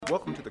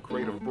Welcome to the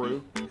Creative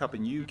Brew,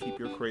 helping you keep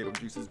your creative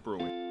juices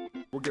brewing.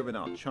 We're giving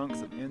out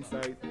chunks of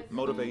insight,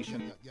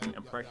 motivation,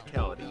 and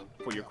practicality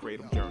for your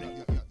creative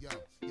journey.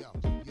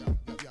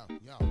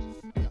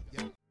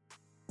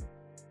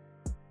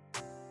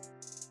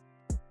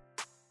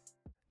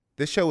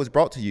 This show is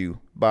brought to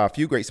you by a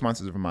few great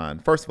sponsors of mine.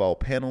 First of all,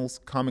 Panels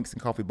Comics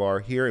and Coffee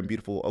Bar here in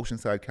beautiful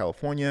Oceanside,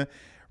 California,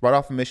 right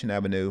off of Mission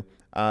Avenue.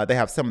 They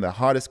have some of the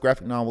hottest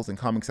graphic novels and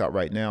comics out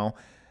right now.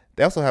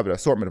 They also have an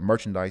assortment of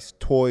merchandise,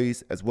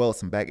 toys, as well as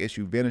some back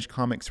issue vintage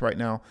comics right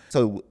now.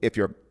 So if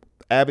you're an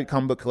avid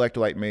comic book collector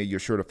like me, you're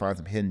sure to find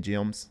some hidden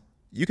gems.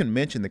 You can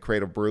mention the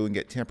Creative Brew and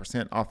get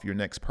 10% off your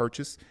next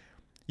purchase.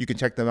 You can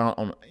check them out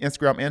on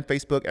Instagram and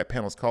Facebook at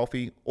Panels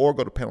Coffee, or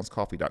go to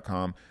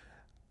panelscoffee.com.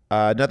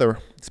 Another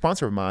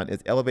sponsor of mine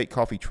is Elevate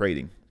Coffee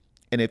Trading.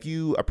 And if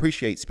you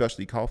appreciate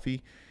specialty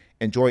coffee,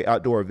 enjoy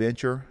outdoor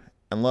adventure,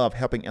 and love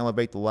helping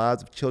elevate the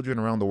lives of children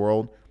around the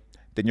world,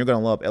 then you're going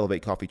to love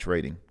Elevate Coffee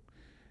Trading.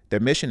 Their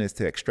mission is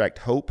to extract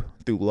hope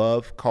through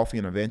love, coffee,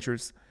 and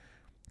adventures.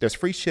 There's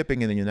free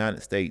shipping in the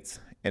United States,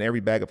 and every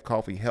bag of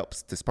coffee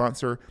helps to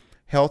sponsor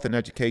health and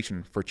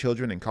education for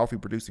children in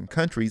coffee-producing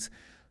countries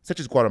such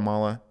as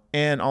Guatemala,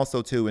 and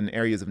also too in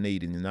areas of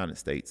need in the United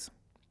States.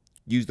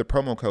 Use the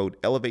promo code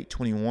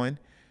ELEVATE21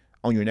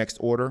 on your next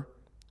order,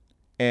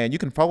 and you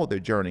can follow their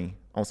journey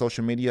on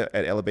social media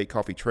at Elevate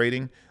Coffee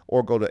Trading,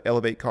 or go to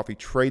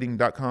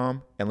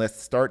elevatecoffeetrading.com, and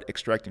let's start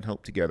extracting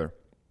hope together.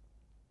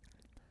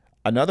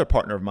 Another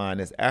partner of mine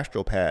is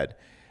AstroPad,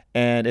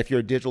 and if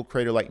you're a digital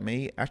creator like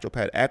me,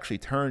 AstroPad actually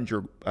turns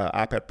your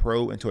iPad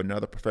Pro into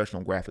another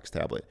professional graphics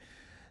tablet.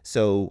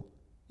 So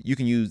you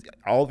can use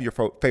all of your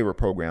favorite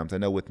programs. I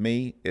know with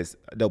me, it's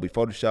Adobe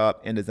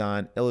Photoshop,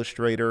 InDesign,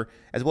 Illustrator,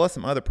 as well as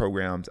some other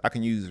programs I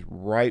can use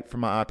right from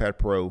my iPad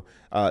Pro.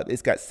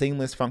 It's got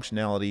seamless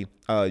functionality.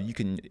 You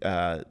can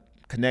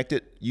connect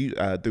it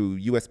through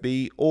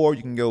USB, or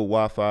you can go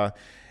Wi-Fi.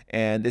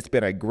 And it's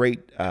been a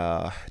great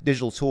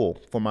digital tool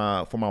for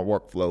my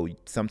workflow.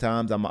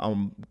 Sometimes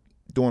I'm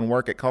doing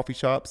work at coffee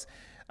shops.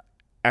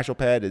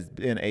 AstroPad has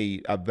been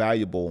a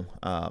valuable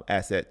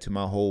asset to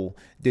my whole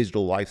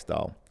digital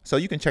lifestyle. So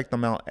you can check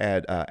them out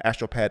at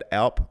AstroPad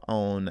App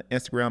on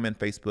Instagram and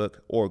Facebook,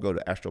 or go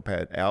to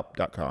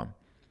astropadapp.com.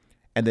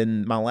 And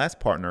then my last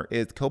partner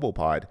is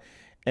CoboPod.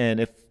 And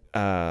if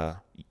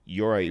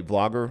you're a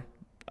vlogger,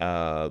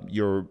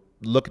 you're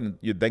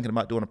thinking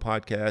about doing a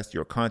podcast,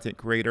 you're a content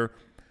creator,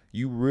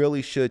 you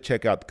really should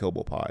check out the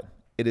CoboPod.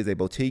 It is a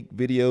boutique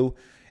video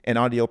and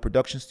audio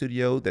production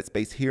studio that's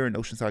based here in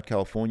Oceanside,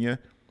 California.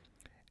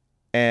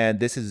 And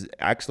this is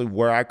actually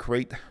where I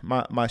create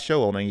my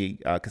show on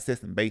a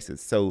consistent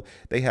basis. So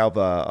they have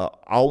a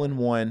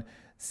all-in-one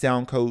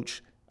sound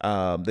coach.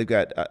 They've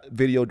got a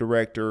video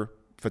director,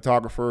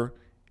 photographer,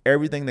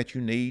 everything that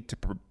you need to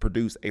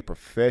produce a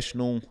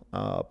professional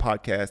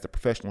podcast, a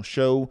professional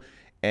show,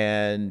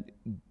 and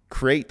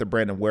create the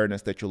brand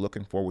awareness that you're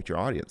looking for with your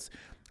audience.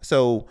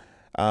 So,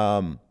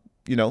 if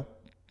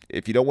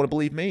you don't want to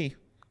believe me,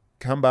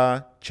 come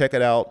by, check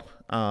it out.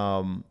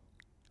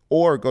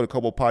 Or go to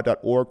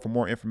cobopod.org for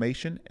more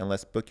information, and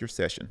let's book your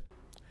session.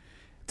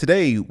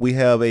 Today, we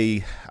have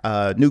a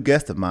new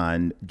guest of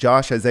mine,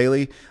 Josh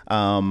Azali,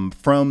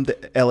 from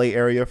the LA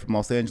area, from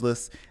Los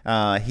Angeles.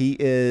 He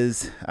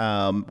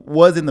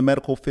was in the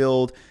medical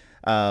field,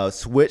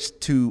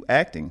 switched to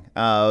acting.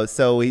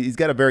 So he's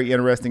got a very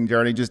interesting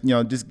journey, just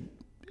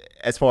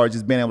as far as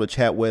just being able to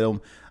chat with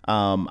him.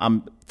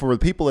 For the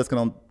people that's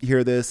going to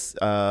hear this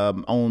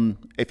on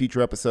a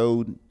future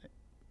episode,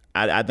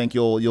 I think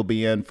you'll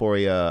be in for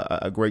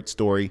a great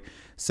story.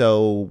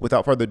 So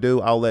without further ado,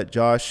 I'll let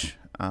Josh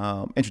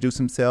introduce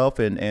himself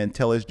and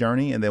tell his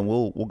journey, and then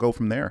we'll go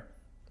from there.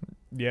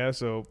 Yeah,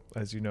 so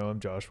as you know, I'm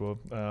Joshua.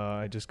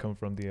 I just come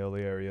from the LA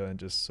area and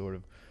just sort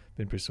of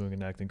been pursuing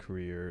an acting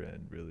career,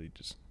 and really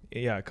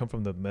I come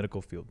from the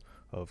medical field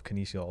of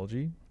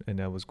kinesiology, and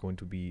I was going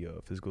to be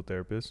a physical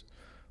therapist.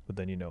 But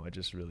then, I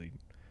just really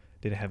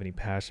didn't have any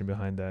passion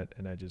behind that,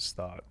 and I just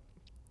thought,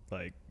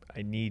 like,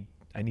 I need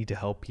to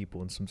help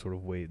people in some sort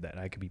of way that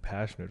I could be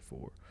passionate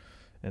for.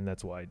 And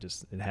that's why it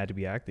had to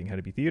be acting, had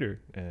to be theater.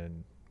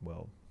 And,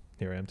 well,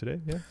 here I am today.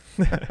 Yeah.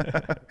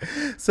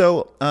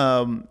 So,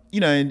 and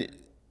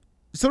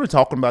sort of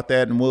talking about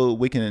that, and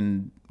we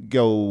can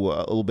go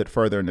a little bit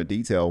further into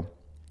detail.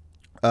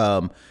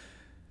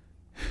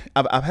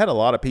 I've had a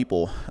lot of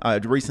people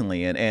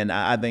recently, and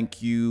I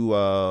think you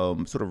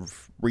sort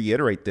of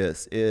reiterate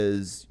this,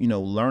 is,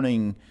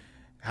 learning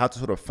how to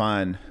sort of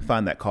find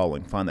that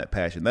calling, find that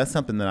passion. That's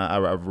something that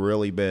I've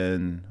really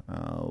been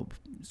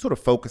sort of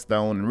focused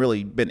on, and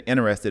really been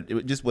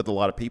interested just with a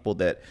lot of people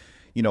that,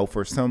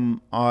 for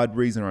some odd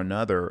reason or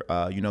another,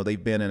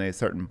 they've been in a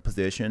certain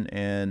position,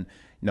 and,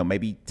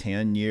 maybe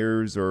 10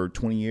 years or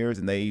 20 years,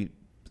 and they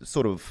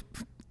sort of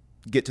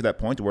get to that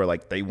point where,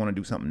 like, they want to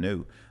do something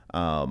new.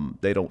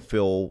 They don't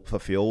feel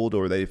fulfilled,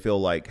 or they feel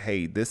like,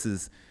 hey,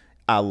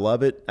 I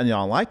love it, and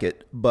I like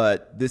it,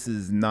 but this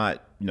is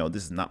not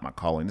my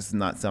calling. This is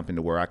not something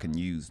to where I can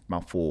use my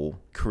full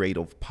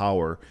creative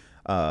power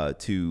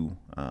to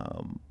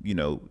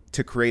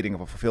creating a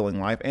fulfilling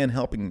life and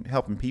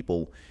helping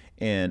people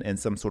in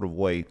some sort of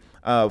way.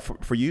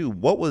 For you,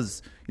 what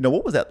was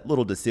that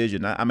little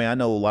decision? I mean, I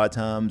know a lot of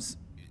times,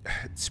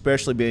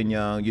 especially being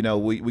young,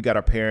 we got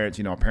our parents.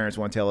 Our parents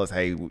want to tell us,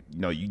 hey,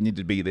 you need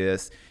to be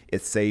this.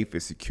 It's safe.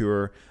 It's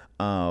secure.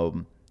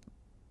 What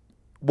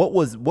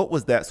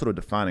was that sort of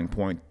defining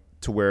point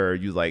to where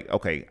you like,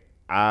 okay,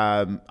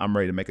 I'm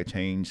ready to make a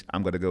change.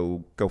 I'm gonna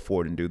go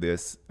forward and do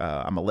this.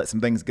 I'm gonna let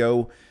some things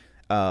go.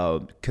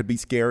 Could be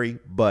scary,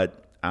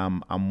 but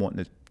I'm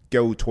wanting to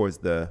go towards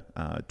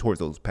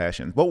those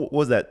passions. What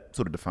was that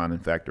sort of defining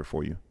factor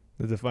for you?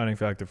 The defining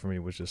factor for me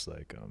was just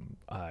like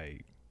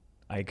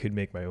I could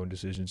make my own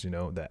decisions.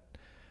 That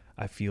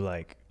I feel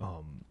like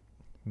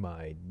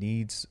my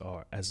needs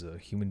are as a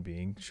human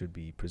being should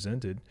be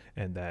presented,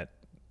 and that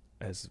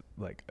as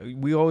like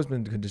we always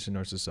been conditioned in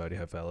our society to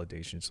have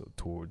validation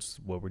towards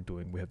what we're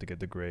doing. We have to get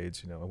the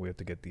grades, and we have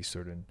to get these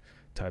certain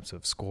types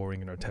of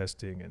scoring in our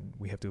testing, and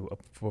we have to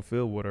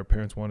fulfill what our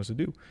parents want us to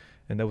do.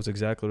 And that was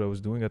exactly what I was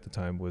doing at the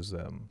time. Was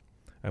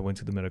I went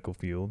to the medical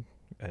field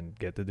and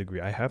get the degree.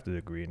 I have the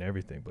degree and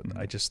everything, but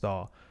I just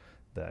thought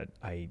that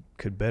I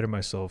could better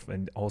myself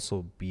and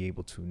also be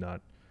able to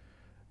not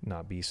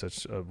be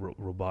such a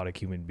robotic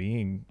human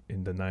being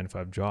in the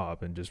 9-to-5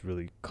 job, and just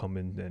really come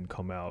in and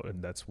come out.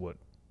 And that's what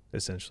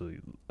essentially,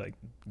 like,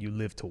 you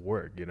live to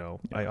work.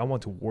 I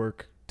want to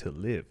work to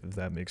live, if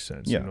that makes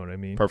sense. You know what I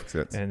mean? Perfect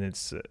sense. And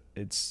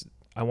it's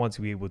I want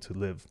to be able to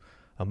live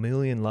a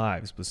million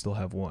lives but still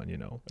have one.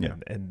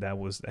 And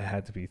that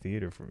had to be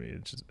theater for me.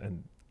 It's just,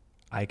 and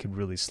I could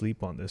really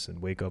sleep on this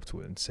and wake up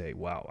to it and say,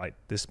 wow,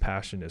 this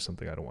passion is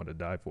something I don't want to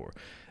die for,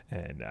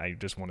 and I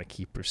just want to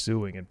keep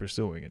pursuing and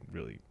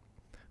really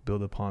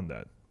build upon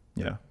that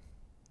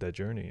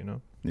journey.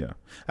 Yeah,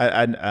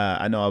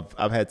 I know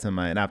I've had some,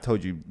 and I've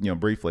told you,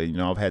 briefly,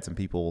 I've had some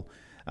people,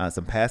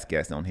 some past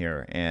guests on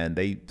here, and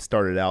they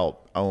started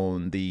out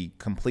on the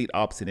complete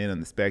opposite end of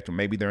the spectrum.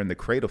 Maybe they're in the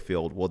creative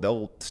field. Well,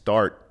 they'll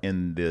start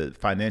in the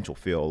financial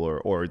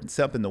field or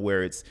something to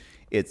where it's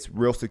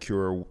real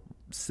secure,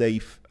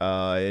 safe,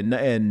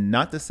 and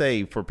not to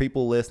say, for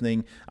people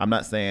listening, I'm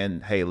not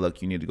saying, hey,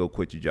 look, you need to go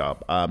quit your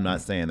job. I'm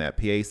not saying that.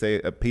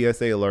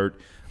 PSA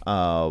alert.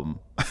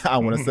 I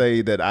want to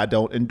say that I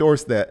don't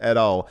endorse that at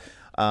all.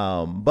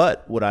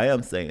 But what I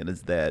am saying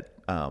is that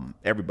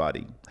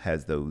everybody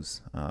has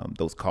those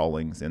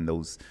callings and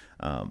those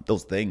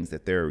things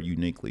that they're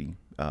uniquely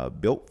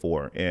built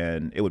for,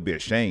 and it would be a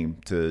shame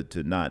to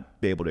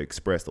not be able to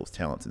express those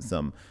talents in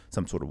some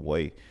sort of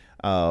way.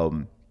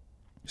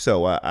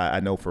 So I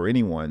know for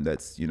anyone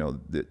that's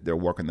they're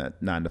working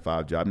that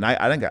 9-to-5 job, and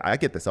I think I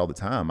get this all the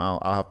time. I'll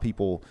have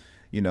people,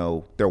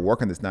 they're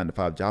working this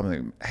 9-to-5 job,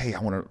 and like, hey, I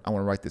want to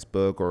write this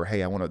book, or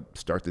hey, I want to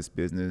start this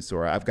business,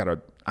 or I've got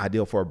an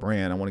idea for a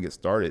brand, I want to get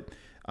started.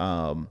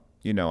 I'm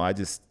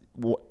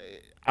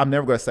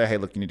never going to say, hey,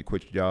 look, you need to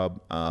quit your job.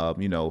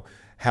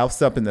 Have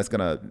something that's going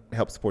to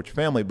help support your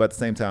family, but at the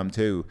same time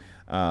too,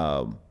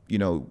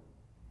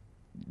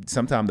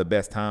 sometimes the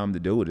best time to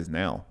do it is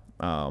now.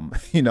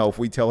 If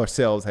we tell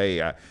ourselves,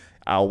 hey,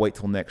 I'll wait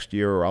till next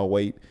year, or I'll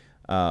wait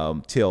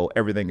till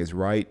everything is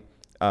right,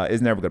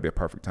 it's never going to be a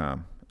perfect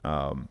time.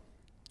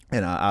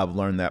 And I've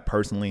learned that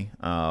personally.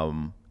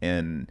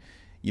 And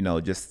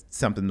just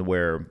something to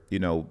where,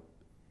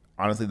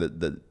 honestly,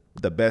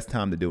 the best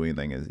time to do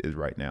anything is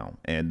right now.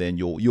 And then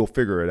you'll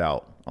figure it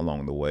out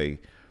along the way.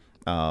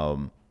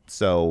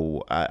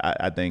 So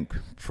I think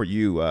for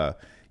you,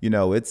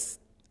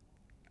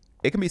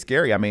 it can be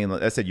scary. I mean,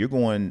 like I said,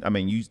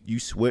 you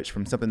switch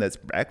from something that's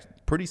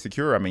pretty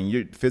secure. I mean,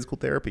 you're physical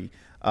therapy,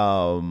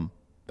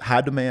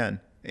 high demand,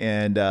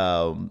 and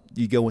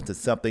you go into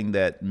something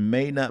that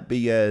may not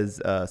be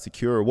as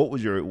secure. What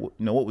was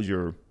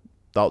your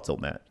thoughts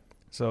on that?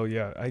 So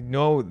yeah, I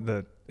know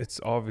that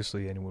it's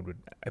obviously anyone would,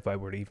 if I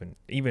were to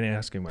even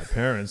asking my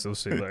parents, they'll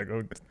say like,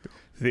 oh,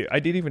 I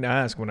didn't even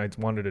ask when I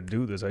wanted to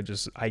do this. I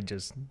just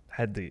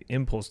had the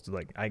impulse to,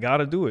 like, I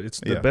gotta do it. It's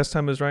the best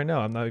time is right now.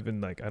 I'm not even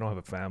like, I don't have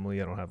a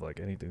family. I don't have like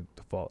anything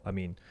to fall. I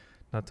mean,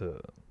 not to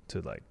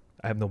like,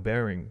 I have no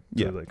bearing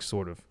to like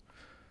sort of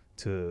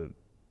to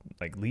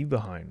like leave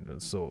behind.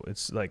 So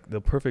it's like the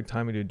perfect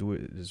timing to do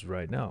it is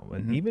right now.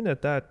 And even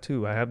at that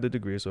too, I have the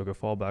degree, so I could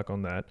fall back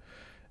on that.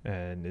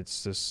 And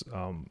it's just,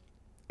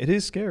 it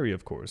is scary,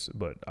 of course,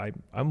 but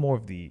I'm more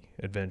of the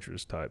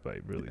adventurous type. I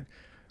really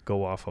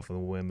go off of the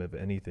whim of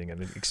anything and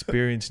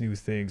experience new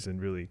things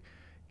and really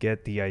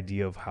get the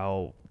idea of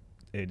how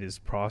it is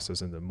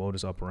processed and the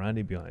modus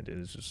operandi behind it.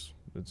 It's just,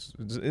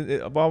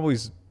 I'm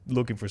always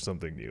looking for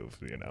something new,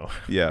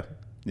 Yeah.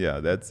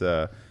 That's,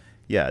 that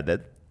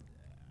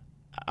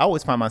I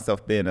always find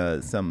myself being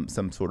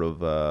some sort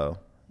of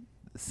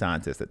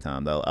scientist at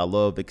times. I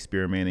love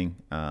experimenting.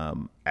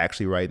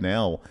 Actually, right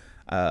now,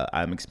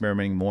 I'm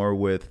experimenting more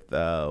with.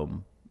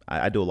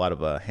 I do a lot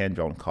of hand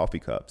drawn coffee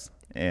cups,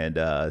 and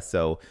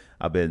so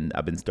I've been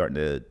starting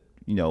to,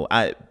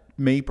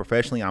 me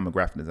professionally, I'm a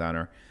graphic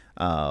designer.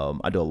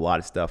 I do a lot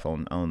of stuff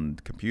on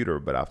the computer,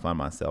 but I find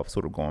myself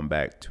sort of going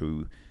back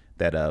to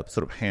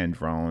sort of hand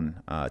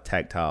drawn,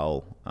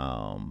 tactile,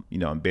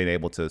 and being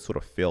able to sort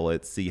of feel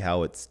it, see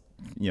how it's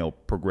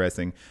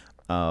progressing.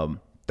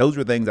 Those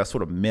were things I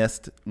sort of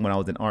missed when I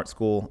was in art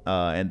school,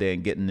 and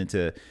then getting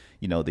into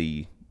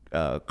the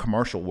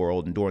commercial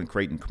world and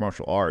creating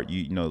commercial art.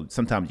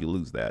 Sometimes you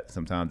lose that.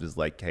 Sometimes it's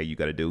like, hey, you've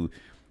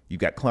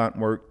got client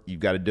work, you've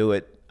got to do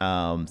it.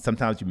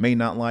 Sometimes you may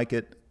not like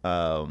it,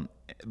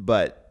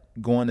 but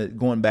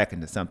going back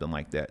into something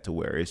like that to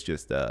where it's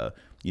just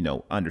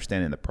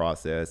understanding the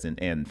process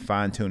and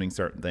fine tuning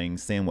certain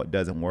things, seeing what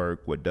doesn't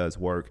work, what does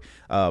work.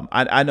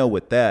 I know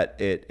with that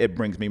it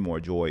brings me more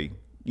joy,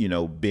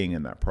 being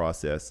in that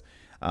process,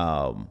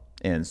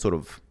 and sort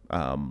of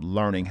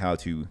learning how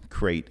to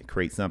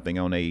create something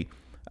on a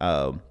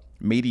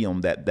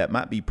medium that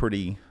might be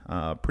pretty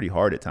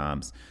hard at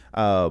times.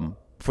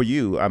 For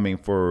you, I mean,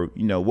 for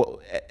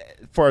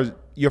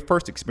your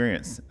first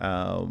experience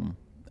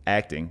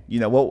acting,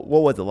 what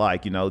was it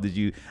like? Did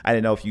you? I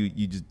didn't know if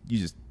you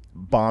just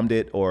bombed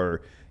it,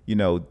 or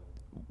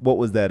what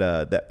was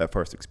that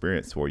first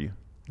experience for you?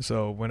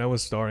 So when I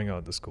was starting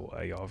out the school,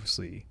 I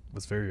obviously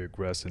was very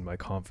aggressive in my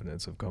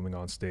confidence of coming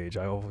on stage.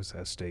 I always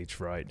had stage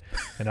fright,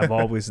 and I've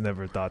always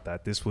never thought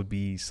that this would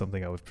be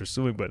something I was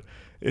pursuing. But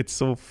it's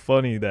so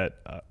funny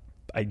that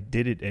I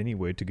did it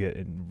anyway to get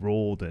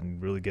enrolled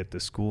and really get the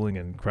schooling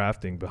and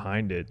crafting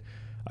behind it.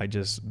 I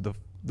just the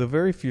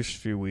very first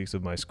few weeks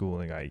of my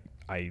schooling,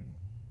 I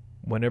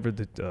whenever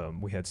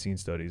we had scene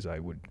studies, I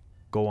would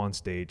go on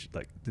stage.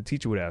 Like the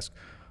teacher would ask,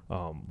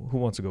 who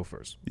wants to go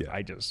first? Yeah.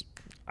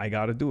 I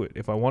got to do it.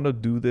 If I want to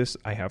do this,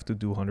 I have to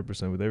do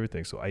 100% with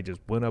everything. So I just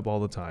went up all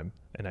the time,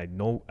 and I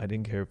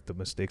didn't care if the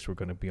mistakes were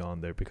going to be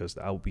on there, because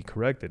I would be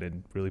corrected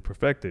and really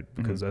perfected,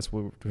 because that's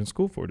what we're in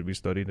school for, to be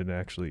studied and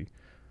actually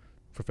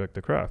perfect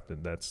the craft.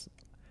 And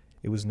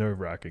it was nerve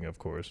wracking, of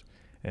course.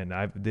 And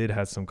I did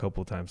have some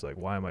couple times like,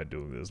 why am I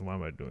doing this? Why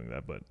am I doing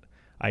that? But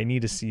I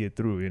need to see it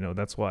through,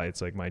 that's why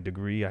it's like my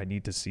degree. I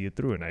need to see it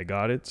through, and I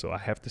got it. So I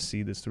have to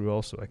see this through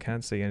also. I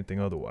can't say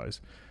anything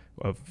otherwise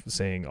of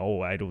saying,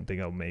 oh, I don't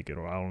think I'll make it,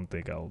 or I don't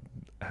think I'll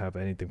have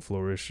anything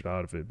flourish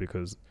out of it,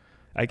 because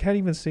I can't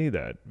even say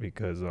that,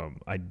 because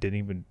I didn't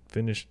even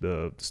finish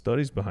the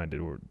studies behind it,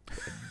 or,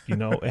 you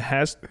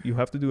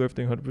have to do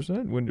everything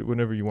 100%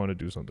 whenever you want to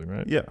do something,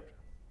 right? Yeah.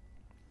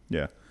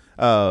 Yeah.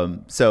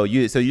 So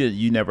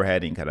you never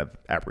had any kind of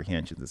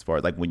apprehensions as far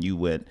as like when you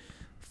went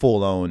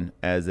full on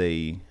as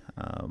a,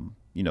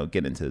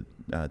 get into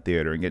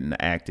theater and get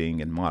into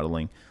acting and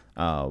modeling.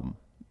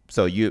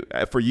 So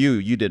for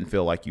you didn't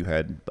feel like you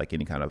had like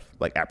any kind of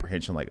like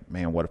apprehension, like,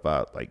 man, what if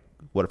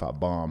I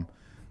bomb?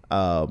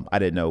 I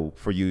didn't know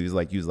for you, you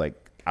was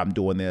like, I'm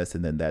doing this,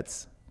 and then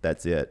that's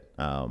it.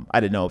 I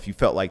didn't know if you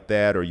felt like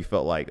that, or you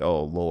felt like,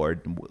 oh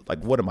Lord,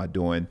 like, what am I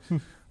doing?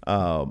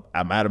 I'm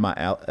out of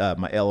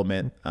my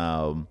element.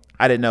 I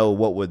didn't know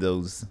what were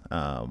those,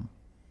 what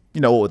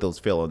were those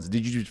feelings?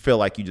 Did you feel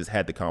like you just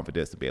had the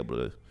confidence to be able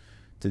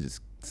to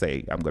just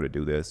say, I'm going to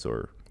do this?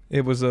 Or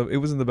it was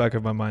in the back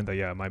of my mind that,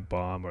 yeah, I might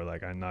bomb, or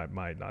like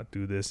might not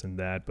do this and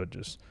that, but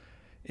just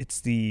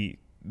it's the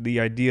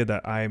idea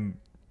that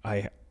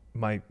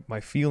my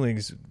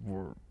feelings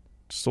were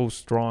so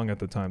strong at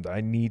the time that I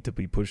need to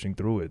be pushing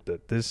through it,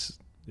 that this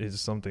is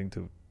something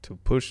to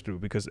push through,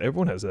 because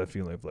everyone has that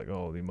feeling of like,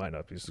 oh, they might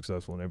not be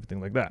successful and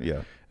everything like that.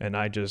 Yeah. And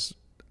I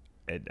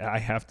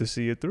have to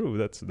see it through.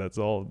 That's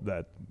all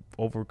that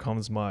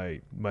overcomes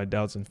my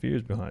doubts and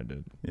fears behind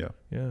it. Yeah.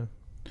 Yeah.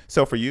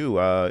 So for you,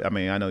 I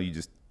mean, I know you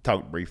just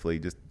talked briefly,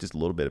 just a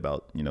little bit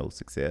about,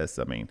 success.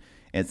 I mean,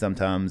 and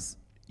sometimes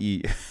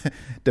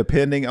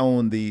depending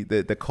on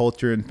the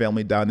culture and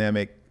family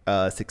dynamic,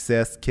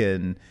 success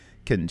can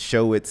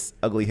show its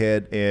ugly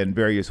head in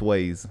various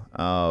ways.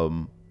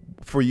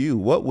 For you,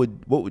 what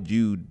would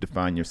you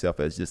define yourself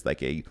as, just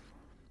like a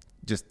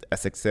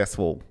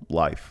successful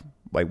life?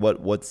 Like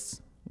what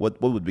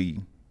would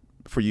be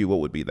for you? What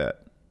would be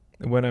that?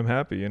 When I'm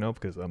happy,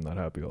 because I'm not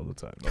happy all the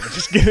time. No, I'm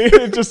just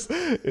kidding.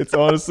 It's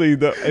honestly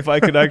if I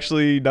could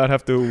actually not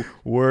have to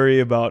worry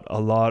about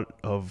a lot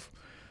of,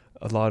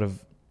 it's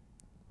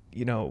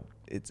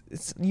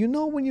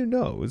when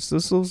it's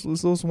just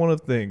those one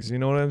of things. You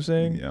know what I'm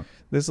saying? Yeah.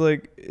 There's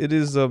like, it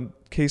is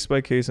case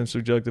by case and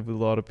subjective with a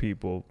lot of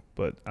people,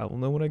 but I will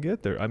know when I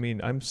get there. I mean,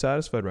 I'm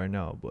satisfied right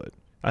now, but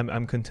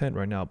I'm content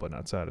right now, but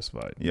not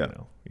satisfied. Yeah.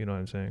 You know what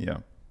I'm saying? Yeah.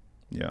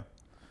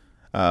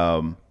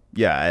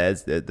 Yeah.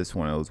 As this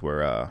one of those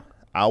where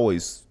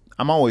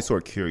I'm always sort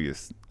of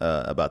curious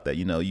about that.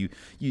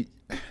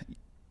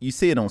 You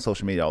see it on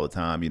social media all the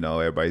time.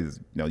 Everybody's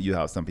you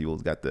have some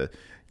people's got the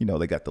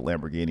they got the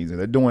Lamborghinis, and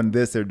they're doing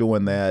this, they're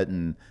doing that,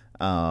 and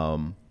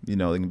they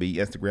can be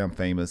Instagram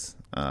famous,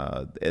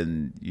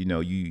 and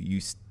you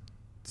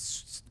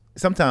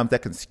sometimes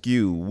that can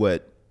skew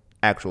what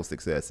actual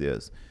success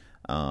is.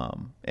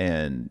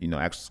 And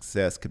actual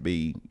success could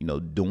be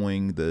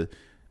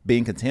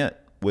being content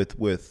with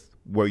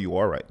where you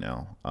are right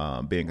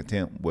now, being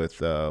content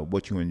with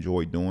what you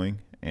enjoy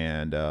doing,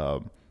 and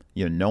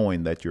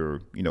knowing that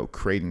you're,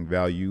 creating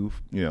value,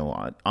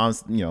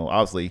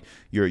 obviously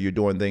you're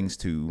doing things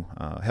to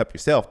help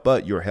yourself,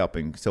 but you're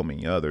helping so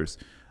many others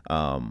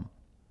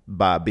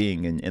by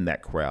being in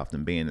that craft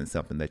and being in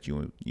something that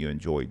you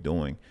enjoy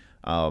doing.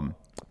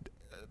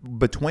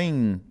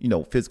 Between,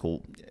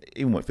 physical,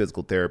 even with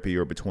physical therapy,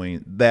 or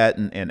between that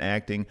and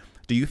acting,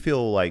 do you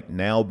feel like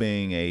now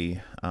being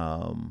a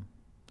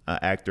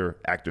actor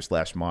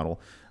 / model,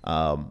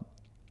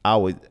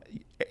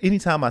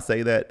 anytime I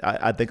say that,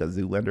 I think of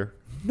Zoolander.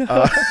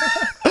 Yeah,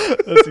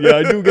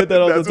 I do get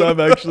that all the time.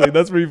 Actually,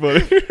 that's pretty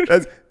funny.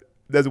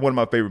 That's one of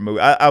my favorite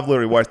movies. I've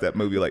literally watched that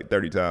movie like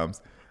 30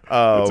 times.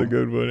 That's a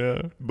good one,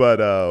 yeah.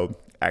 But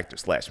actor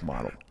 /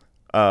 model.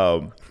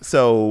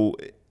 So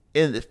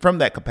from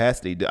that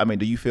capacity,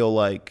 do you feel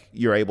like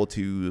you're able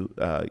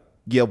to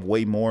give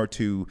way more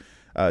to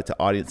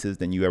audiences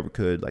than you ever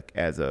could, like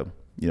as a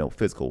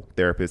physical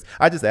therapist?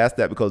 I just asked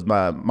that because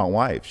my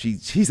wife, she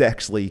just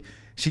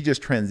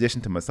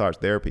transitioned to massage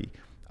therapy,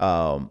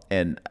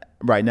 and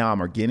right now I'm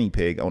her guinea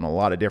pig on a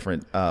lot of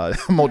different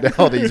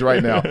modalities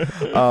right now.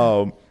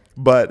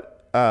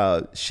 But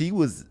she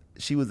was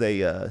a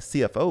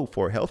CFO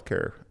for a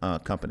healthcare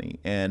company,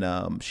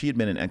 and she had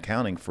been in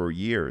accounting for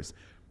years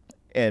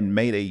and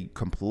made a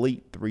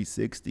complete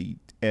 360.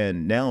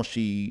 And now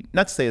she,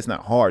 not to say it's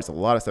not hard, it's a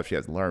lot of stuff she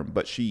has to learn,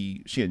 but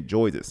she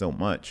enjoys it so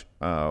much.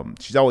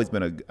 She's always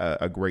been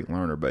a great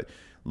learner, but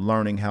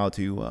learning how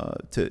to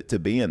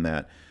be in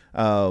that.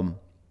 And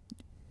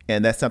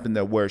that's something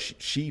that where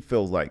she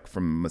feels like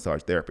from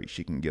massage therapy,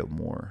 she can give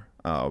more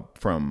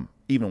from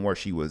even where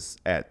she was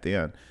at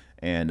then.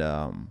 And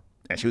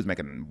she was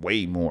making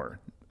way more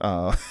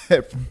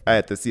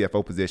at the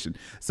CFO position.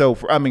 So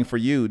for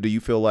you, do you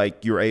feel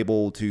like you're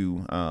able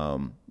to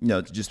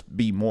to just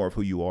be more of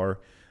who you are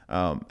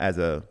as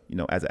an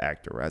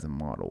actor, as a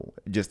model,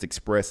 just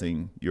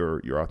expressing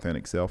your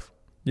authentic self?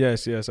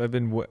 Yes.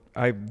 What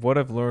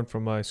I've learned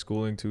from my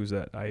schooling too is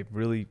that I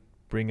really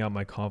bring out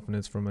my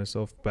confidence for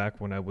myself back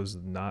when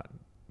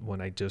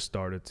I just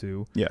started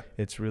to. Yeah.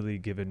 It's really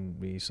given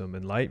me some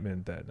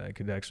enlightenment that I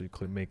could actually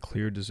make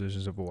clear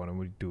decisions of what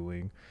I'm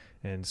doing,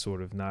 and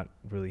sort of not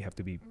really have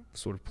to be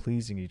sort of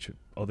pleasing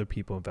other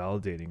people and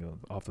validating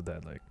off of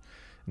that. Like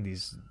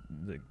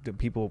the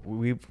people,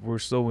 we're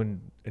so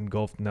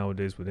engulfed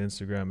nowadays with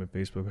Instagram and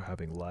Facebook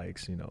having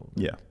likes, and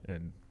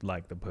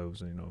like the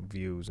posts,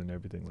 views and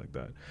everything like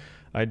that.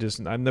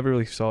 I've never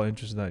really saw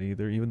interest in that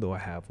either, even though I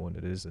have one.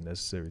 It is a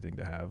necessary thing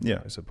to have,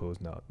 I suppose,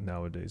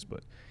 nowadays.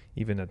 But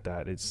even at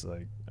that, it's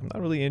like, I'm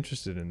not really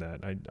interested in that.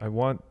 I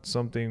want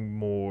something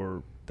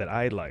more that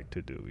I like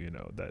to do,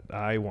 that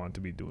I want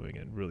to be doing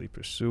and really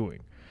pursuing.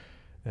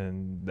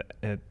 And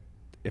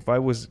if I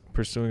was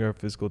pursuing a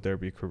physical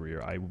therapy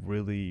career, I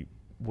really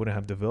wouldn't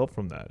have developed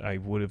from that. I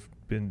would have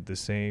been the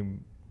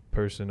same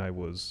person I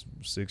was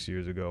 6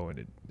 years ago,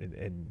 and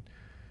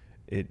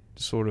it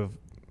sort of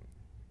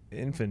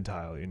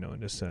infantile, in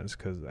a sense,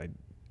 because I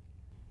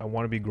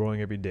want to be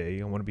growing every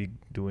day. I want to be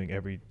doing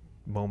every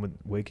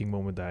waking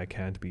moment that I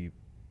can to be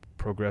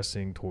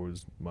progressing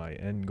towards my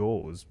end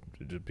goal, is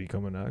to just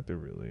become an actor,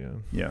 really.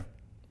 Yeah.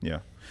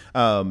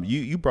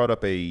 You brought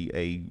up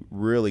a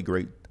really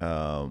great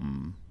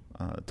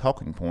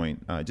talking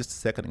point just a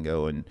second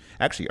ago, and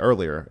actually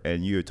earlier,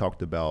 and you had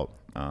talked about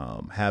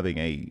having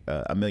a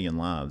million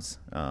lives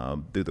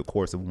through the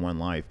course of one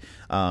life.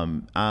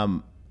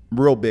 I'm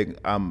really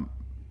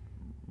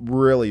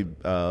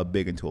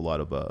big into a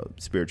lot of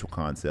spiritual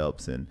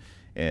concepts, and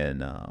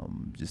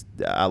just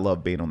I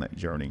love being on that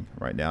journey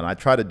right now, and I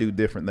try to do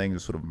different things to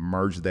sort of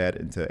merge that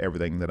into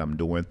everything that I'm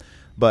doing.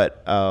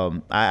 But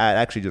I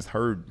actually just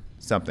heard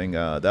something the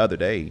other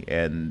day,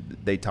 and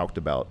they talked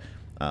about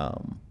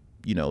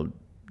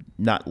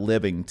not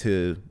living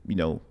to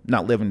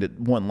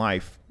one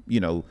life.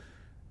 You're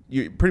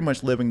pretty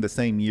much living the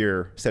same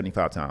year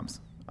 75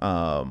 times.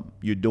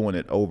 You're doing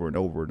it over and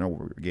over and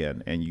over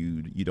again, and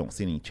you don't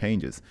see any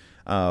changes.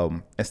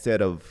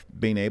 Instead of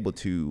being able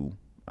to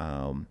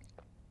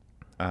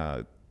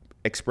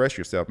express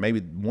yourself, maybe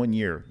 1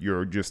 year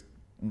you're just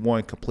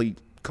one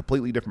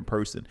completely different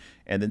person,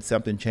 and then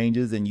something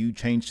changes and you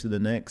change to the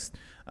next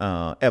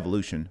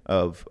evolution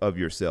of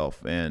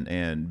yourself,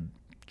 and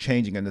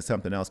changing into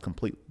something else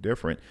completely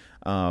different.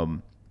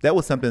 That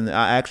was something that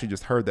I actually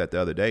just heard that the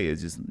other day,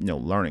 is just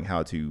learning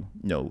how to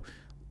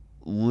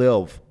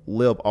live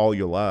all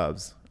your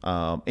lives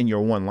in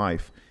your one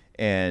life,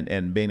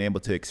 and being able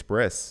to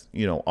express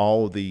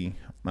all the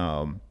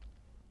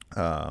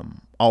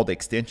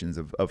extensions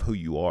of who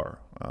you are,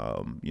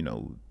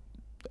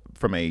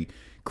 from a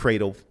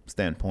creative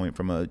standpoint,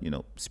 from a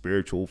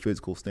spiritual,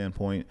 physical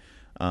standpoint.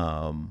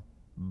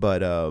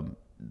 But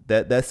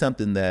that's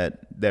something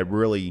that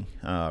really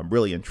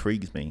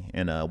intrigues me,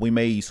 and we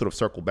may sort of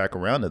circle back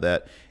around to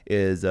that.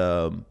 Is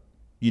for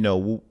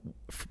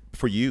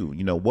you,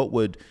 what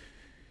would,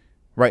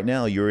 right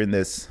now you're in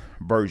this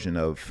version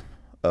of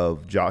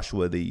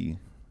Joshua, the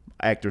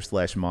actor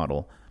 /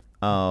 model.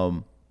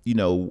 How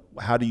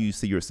do you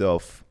see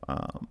yourself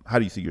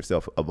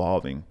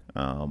evolving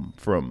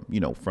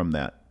from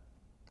that?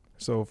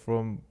 So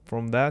from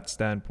that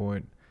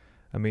standpoint,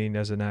 I mean,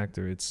 as an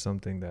actor, it's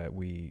something that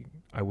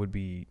I would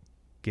be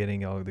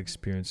getting all the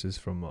experiences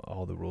from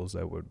all the roles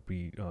I would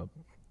be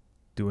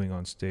doing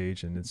on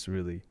stage, and it's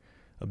really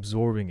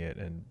absorbing it.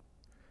 And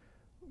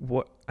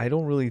what I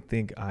don't really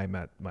think I'm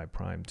at my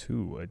prime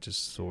too. I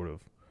just sort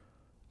of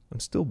I'm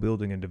still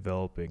building and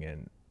developing,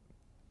 and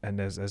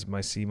as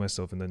I see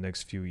myself in the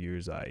next few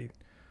years, I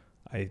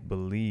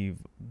believe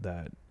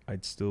that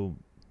I'd still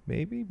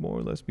maybe more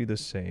or less be the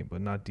same, but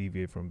not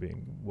deviate from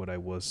being what I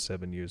was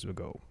 7 years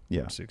ago.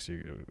 Yeah. Or 6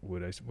 years,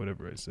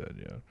 whatever I said,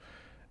 yeah.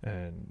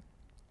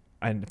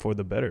 And for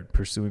the better,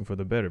 pursuing for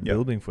the better, Yeah.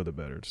 building for the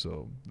better.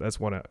 So that's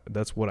what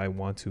I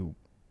want to,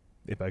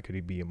 if I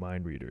could be a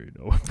mind reader,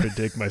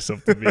 predict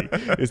myself to be,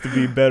 is to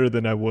be better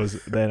than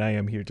I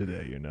am here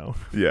today,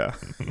 Yeah.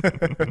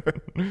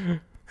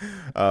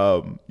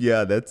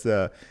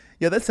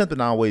 That's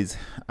something I always,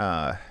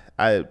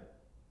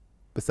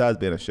 besides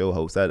being a show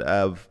host,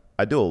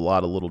 I do a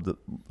lot of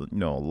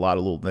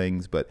little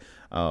things, but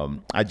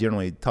I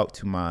generally talk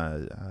to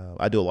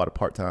I do a lot of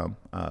part-time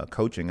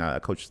coaching. I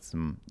coach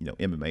some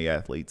MMA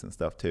athletes and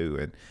stuff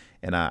too,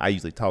 and I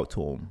usually talk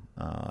to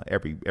them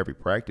every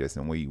practice,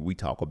 and we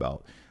talk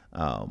about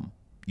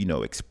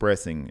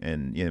expressing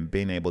and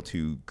being able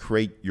to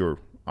create your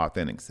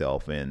authentic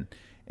self and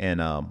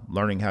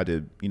learning how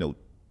to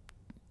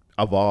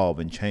evolve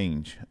and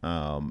change,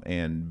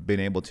 and being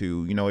able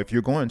to if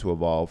you're going to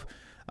evolve.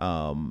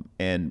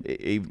 And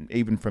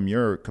even from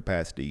your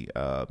capacity,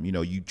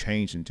 you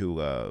change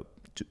into an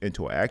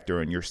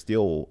actor, and you're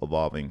still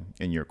evolving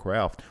in your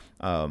craft.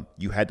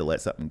 You had to let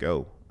something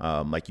go.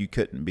 Like you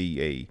couldn't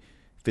be a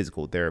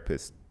physical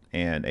therapist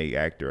and a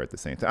actor at the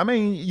same time. I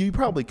mean, you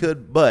probably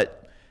could,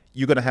 but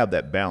you're going to have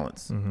that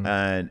balance. Mm-hmm.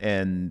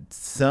 And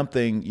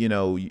something,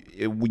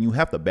 when you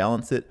have to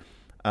balance it,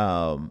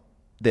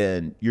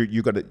 then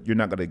you're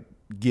not going to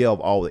give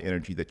all the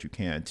energy that you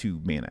can to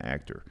being an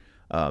actor.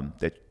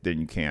 That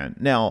you can.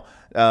 Now,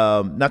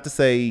 not to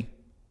say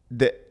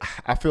that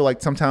I feel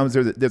like sometimes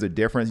there's a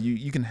difference.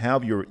 You can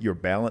have your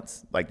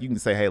balance. Like you can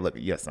say, hey, look,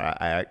 yes, I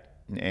act,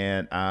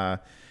 and I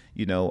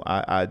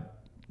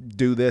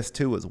do this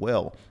too as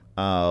well.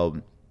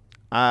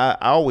 I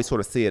always sort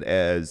of see it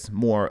as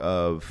more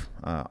of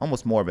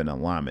almost more of an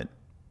alignment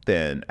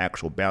than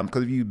actual balance.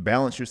 Because if you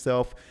balance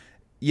yourself,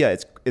 yeah,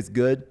 it's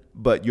good,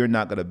 but you're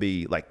not going to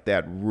be like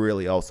that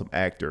really awesome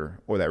actor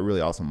or that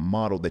really awesome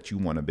model that you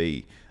want to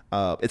be.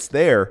 It's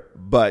there,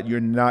 but you're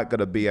not going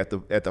to be at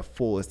the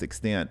fullest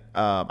extent.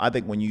 I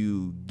think when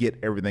you get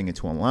everything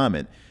into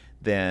alignment,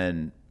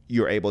 then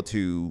you're able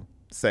to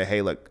say,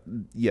 hey, look,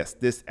 yes,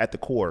 this at the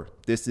core,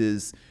 this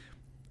is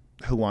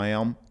who I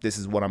am. This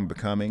is what I'm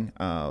becoming.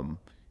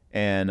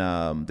 And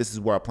this is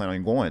where I plan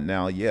on going.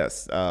 Now,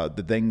 yes,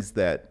 the things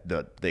that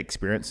the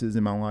experiences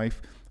in my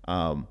life,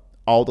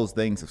 all those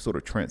things have sort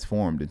of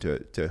transformed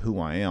into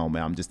who I am.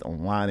 And I'm just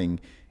aligning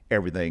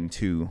everything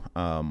to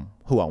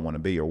who I want to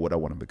be or what I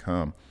want to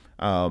become.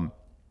 I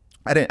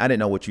didn't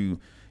know what you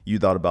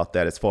thought about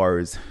that as far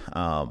as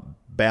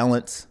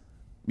balance.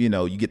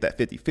 You get that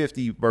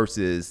 50-50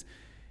 versus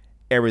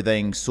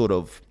everything sort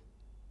of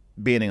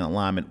being in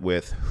alignment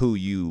with who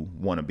you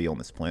want to be on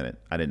this planet.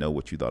 I didn't know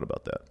what you thought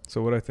about that.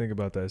 So what I think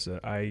about that is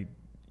that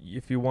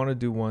if you want to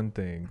do one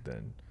thing,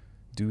 then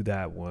do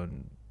that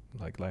one.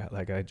 Like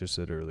I just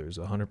said earlier, is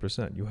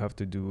 100%. You have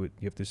to do it.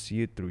 You have to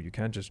see it through. You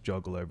can't just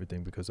juggle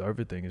everything, because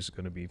everything is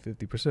going to be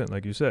 50%.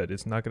 Like you said,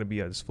 it's not going to be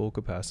at its full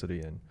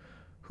capacity. And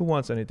who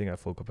wants anything at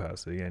full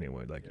capacity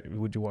anyway? Like,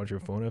 would you want your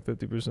phone at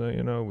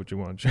 50%? Would you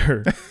want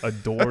a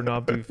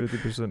doorknob to be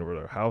 50%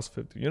 or a house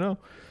 50%?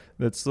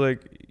 That's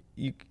like,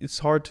 it's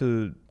hard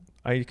to.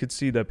 I could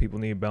see that people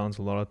need to balance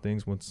a lot of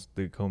things once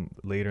they come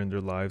later in their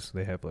lives.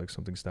 They have like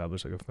something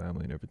established, like a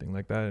family and everything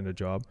like that, and a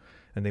job,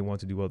 and they want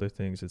to do other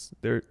things.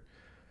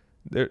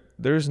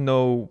 There's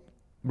no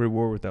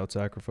reward without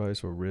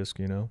sacrifice or risk,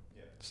 Yeah.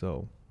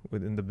 So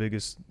within the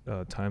biggest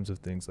times of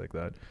things like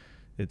that,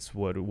 it's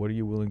what are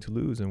you willing to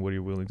lose and what are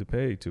you willing to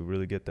pay to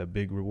really get that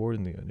big reward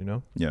in the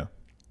end, Yeah.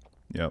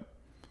 Yep.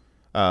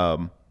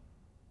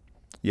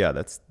 Yeah,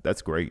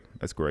 that's great.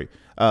 That's great.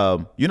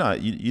 You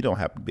don't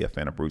happen to be a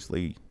fan of Bruce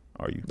Lee,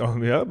 are you? Oh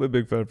yeah, I'm a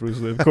big fan of Bruce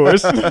Lee, of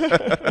course.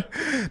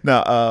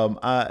 No,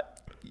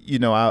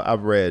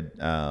 I've read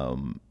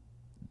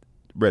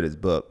his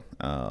book.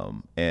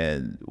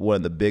 And one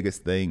of the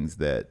biggest things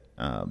that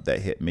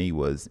hit me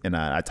was, and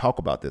I talk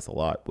about this a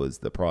lot, was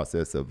the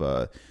process of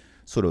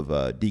sort of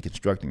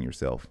deconstructing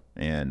yourself.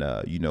 And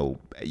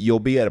you'll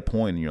be at a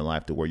point in your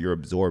life to where you're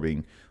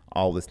absorbing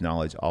all this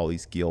knowledge, all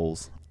these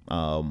skills,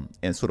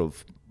 and sort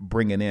of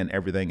bringing in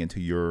everything into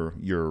your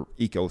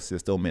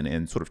ecosystem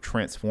and sort of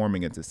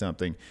transforming into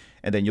something.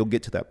 And then you'll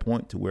get to that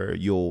point to where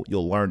you'll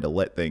learn to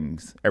let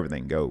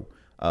everything go,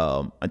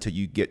 until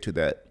you get to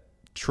that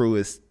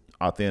truest,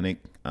 authentic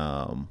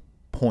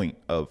point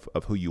of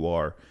who you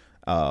are.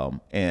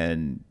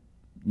 And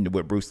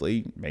with Bruce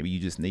Lee, maybe you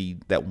just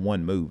need that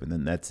one move and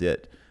then that's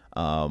it.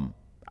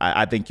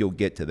 I think you'll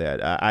get to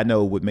that. I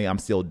know with me, I'm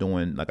still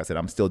doing, like I said,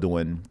 I'm still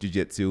doing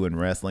jiu-jitsu and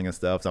wrestling and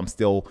stuff. So I'm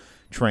still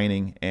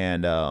training,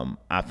 and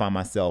I find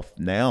myself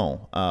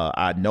now,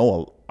 I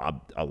know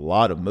a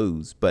lot of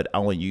moves, but I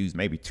only use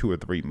maybe 2 or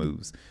 3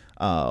 moves.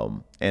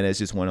 And it's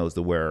just one of those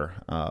to where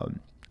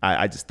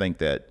I just think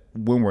that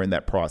when we're in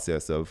that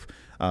process of,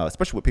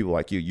 especially with people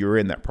like you, you're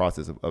in that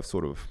process of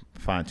sort of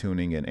fine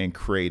tuning and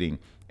creating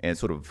and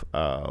sort of,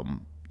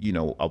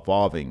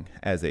 evolving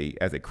as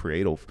a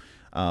creative.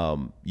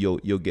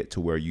 You'll get to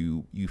where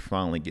you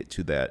finally get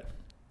to that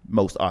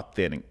most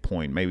authentic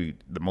point, maybe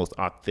the most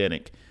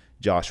authentic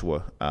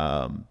Joshua,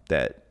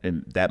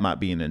 that might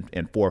be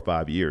in 4 or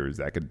 5 years.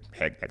 That could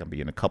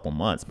be in a couple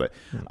months. But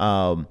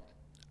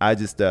I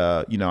just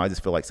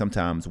feel like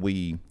sometimes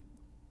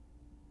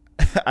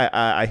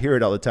I hear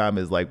it all the time,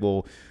 is like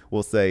we'll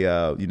say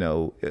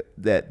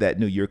that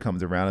new year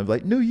comes around and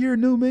like, new year,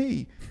 new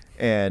me,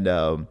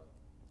 and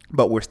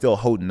but we're still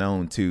holding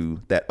on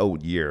to that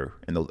old year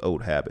and those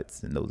old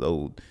habits and those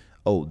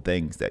old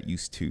things that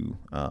used to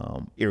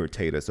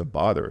irritate us or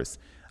bother us.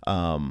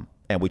 And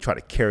we try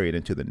to carry it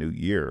into the new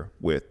year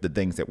with the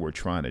things that we're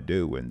trying to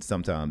do. And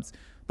sometimes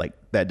like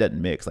that doesn't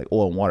mix, like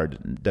oil and water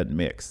doesn't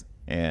mix.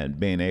 And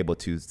being able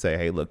to say,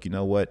 hey, look, you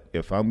know what,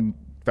 if I'm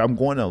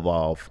going to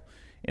evolve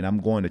and I'm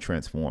going to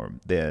transform,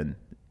 then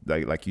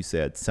like you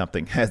said,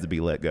 something has to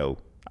be let go.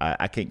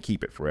 I can't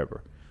keep it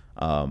forever.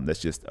 That's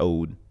just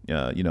old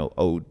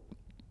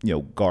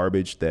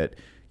garbage that,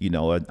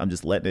 I'm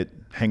just letting it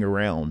hang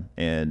around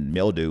and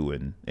mildew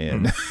and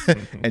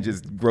and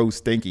just grow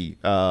stinky.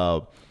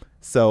 That's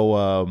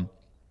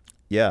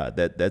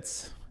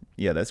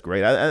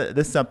great.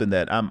 That's something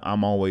that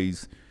I'm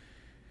always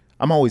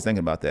thinking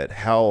about, that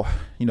how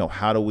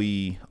do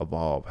we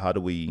evolve? How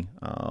do we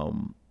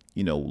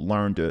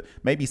learn to,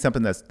 maybe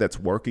something that's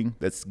working,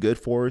 that's good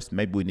for us,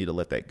 maybe we need to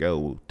let that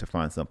go to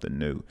find something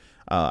new.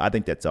 I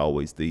think that's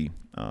always the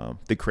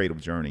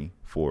creative journey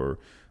for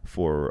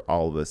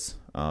all of us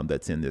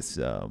that's in this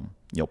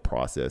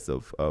process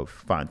of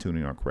fine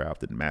tuning our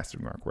craft and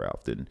mastering our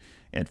craft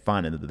and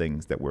finding the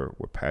things that we're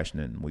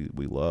passionate and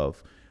we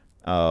love.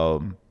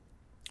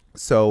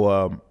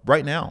 So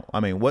right now, I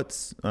mean,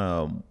 what's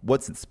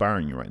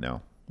inspiring you right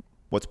now?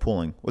 What's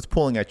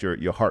pulling at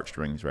your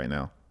heartstrings right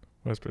now?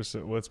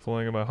 What's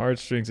pulling at my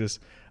heartstrings is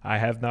I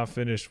have not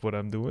finished what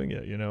I'm doing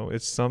yet.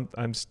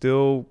 I'm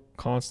still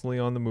constantly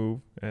on the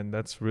move, and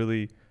that's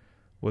really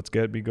what's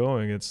getting me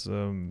going. It's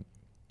and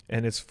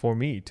it's for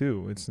me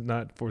too. It's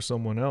not for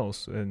someone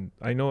else. And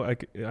I know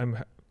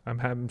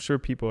I'm sure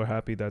people are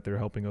happy that they're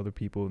helping other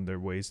people in their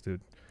ways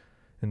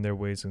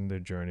in their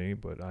journey.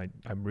 But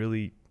I'm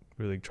really,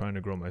 really trying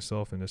to grow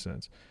myself in a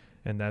sense.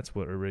 And that's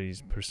what already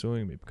is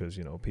pursuing me, because,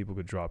 people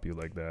could drop you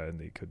like that and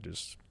they could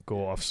just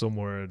go off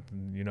somewhere,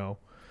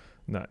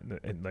 not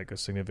like a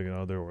significant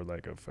other or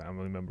like a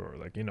family member or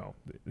like,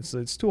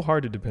 it's too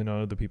hard to depend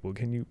on other people.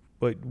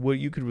 But what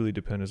you could really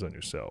depend is on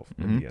yourself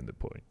in the end of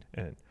the point.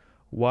 And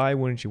why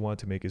wouldn't you want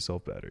to make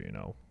yourself better?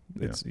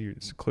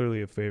 It's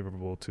clearly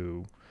favorable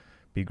to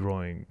be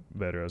growing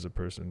better as a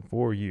person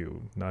for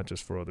you, not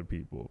just for other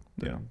people.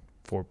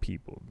 For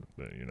people,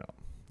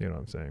 You know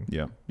what I'm saying?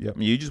 Yeah. I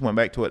mean, you just went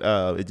back to it.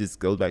 It just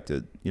goes back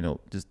to,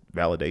 just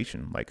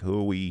validation. Like, who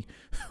are we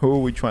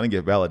trying to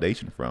get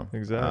validation from?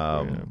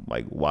 Exactly.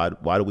 Like,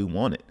 why do we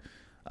want it?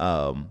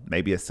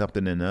 Maybe it's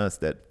something in us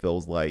that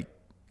feels like,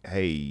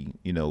 hey,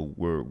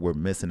 we're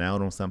missing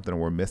out on something, or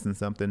we're missing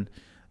something.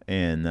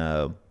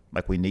 And,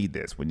 like, we need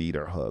this. We need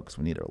our hugs.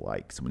 We need our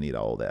likes. We need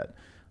all that,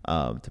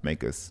 to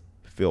make us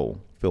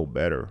feel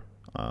better.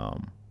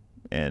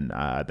 And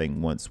I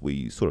think once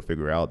we sort of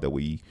figure out that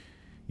we,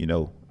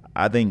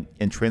 I think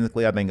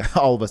intrinsically,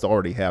 all of us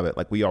already have it.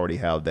 Like, we already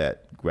have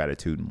that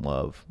gratitude and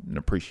love and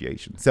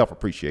appreciation,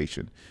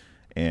 self-appreciation,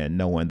 and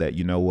knowing that,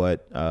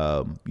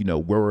 where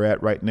we're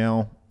at right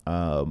now,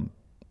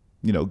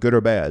 good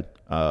or bad,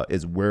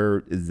 is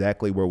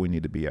exactly where we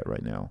need to be at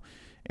right now.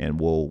 And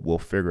we'll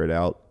figure it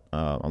out,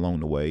 along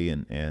the way.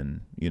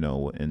 And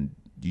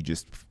you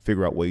just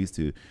figure out ways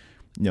to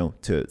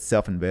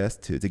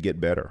self-invest, to get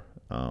better,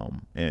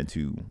 and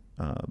to,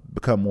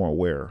 become more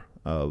aware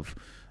of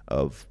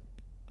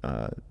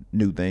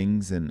new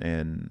things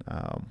and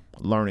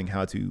learning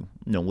how to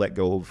let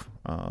go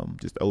of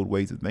just old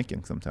ways of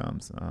thinking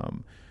sometimes.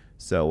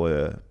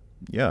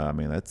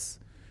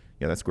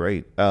 That's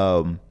great.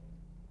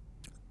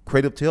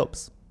 Creative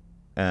tips.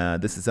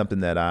 This is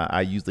something that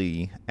I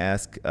usually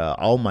ask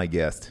all my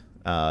guests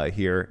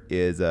here,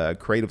 is a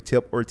creative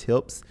tip or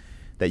tips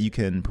that you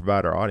can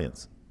provide our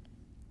audience.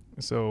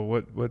 So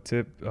what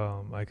tip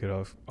I could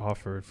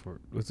offer for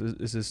is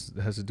this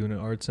has to do in an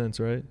art sense,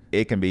 right?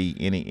 It can be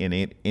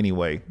any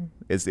way.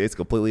 It's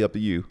completely up to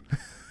you.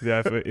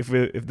 Yeah, if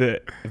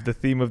the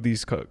theme of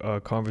these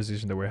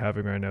conversations that we're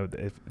having right now,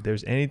 if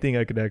there's anything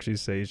I could actually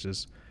say, is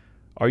just,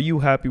 are you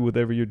happy with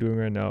whatever you're doing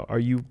right now?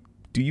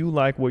 Do you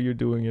like what you're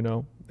doing?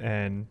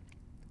 And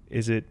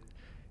is it,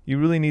 you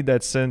really need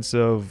that sense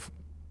of,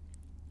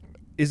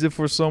 is it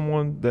for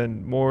someone?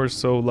 Then more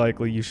so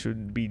likely you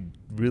should be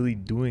really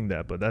doing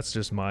that. But that's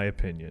just my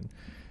opinion.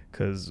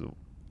 because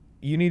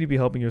you need to be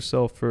helping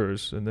yourself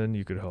first, and then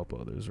you could help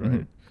others,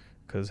 right?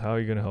 Because how are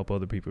you going to help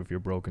other people if you're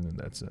broken in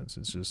that sense?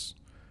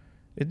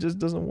 It just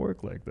doesn't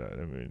work like that.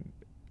 I mean,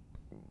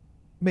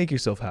 make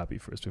yourself happy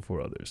first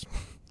before others.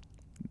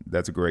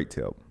 That's a great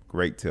tip.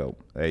 Great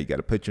tip. Hey, you got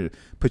to put your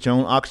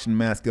own oxygen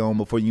mask on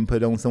before you can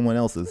put on someone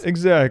else's.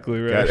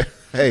 Exactly right.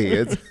 Hey,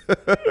 it's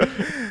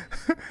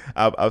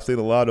I've seen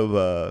a lot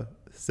of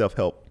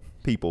self-help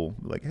people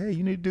like, hey,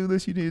 you need to do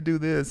this, you need to do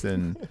this,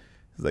 and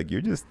it's like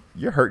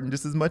you're hurting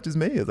just as much as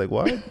me. It's like,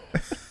 what?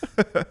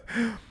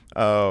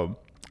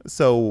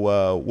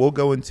 So we'll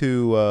go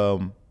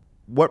into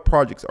what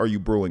projects are you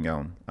brewing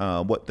on?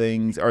 What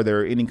things are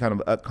there? Any kind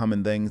of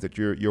upcoming things that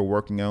you're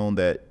working on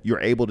that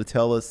you're able to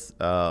tell us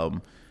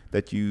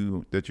that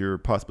you're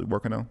possibly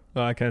working on?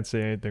 I can't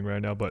say anything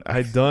right now, but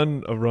I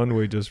done a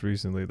runway just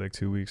recently, like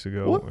 2 weeks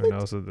ago. What? And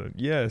also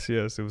yes,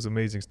 it was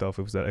amazing stuff.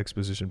 It was at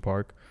Exposition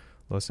Park,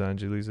 Los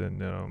Angeles,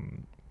 and I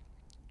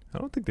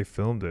don't think they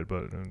filmed it,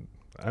 but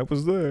I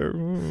was there.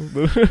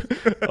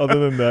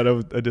 Other than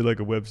that, I did like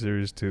a web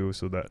series too.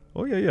 So that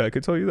I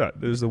could tell you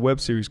that there's a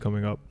web series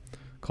coming up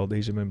called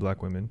Asian Men,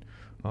 Black Women.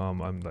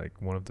 I'm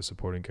like one of the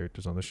supporting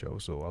characters on the show,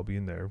 so I'll be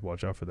in there.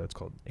 Watch out for that. It's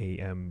called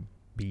AMBW.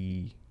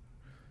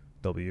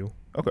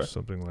 Okay.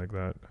 Something like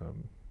that.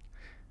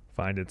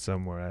 Find it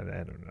somewhere. I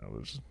don't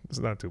know. It's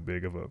not too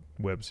big of a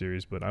web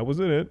series, but I was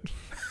in it.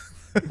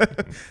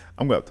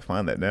 I'm gonna have to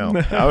find that now.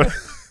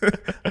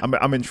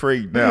 I'm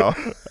intrigued now.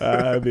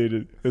 I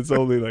mean, it's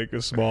only like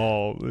a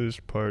small-ish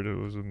part that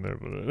was in there,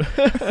 but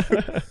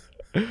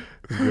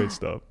it's great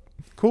stuff.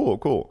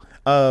 Cool.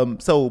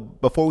 So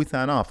before we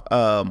sign off,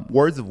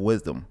 words of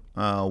wisdom.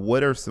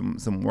 What are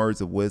some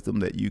words of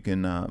wisdom that you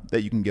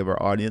can give our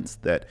audience,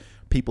 that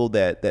people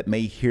that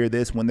may hear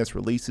this when this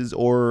releases,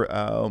 or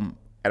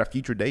at a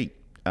future date,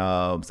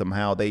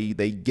 somehow they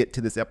get to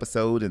this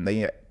episode and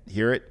they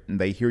hear it and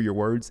they hear your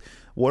words?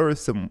 What are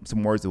some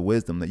words of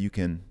wisdom that you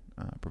can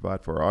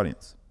provide for our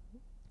audience?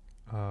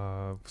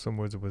 Some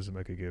words of wisdom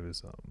I could give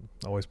is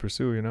always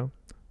pursue.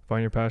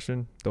 Find your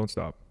passion, don't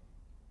stop.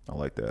 I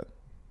like that.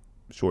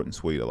 Short and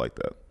sweet. I like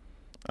that.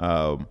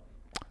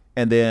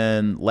 And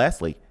then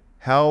lastly,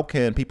 how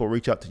can people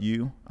reach out to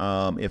you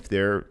if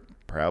they're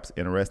perhaps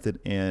interested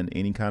in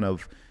any kind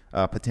of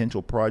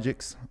potential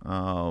projects,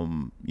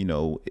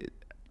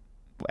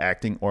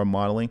 acting or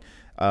modeling?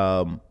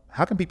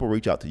 How can people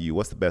reach out to you?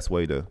 What's the best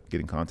way to get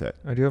in contact?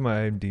 I do have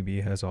my IMDb.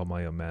 It has all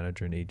my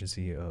manager and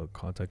agency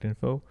contact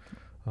info.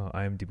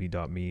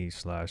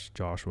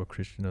 imdb.me/Joshua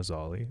Christian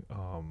Azali.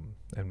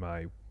 And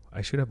I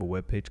should have a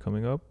webpage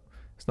coming up.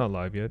 It's not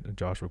live yet,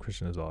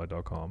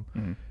 joshuachristianazali.com.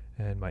 Mm-hmm.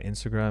 And my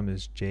Instagram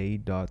is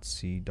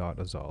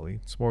j.c.azali.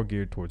 It's more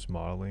geared towards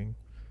modeling.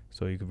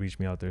 So you could reach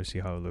me out there, see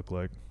how I look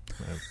like.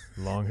 I have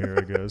long hair,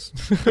 I guess.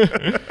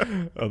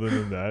 Other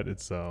than that,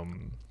 it's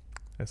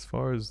as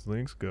far as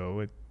links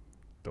go, I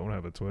don't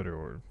have a Twitter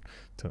or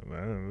I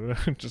don't know,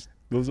 just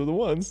those are the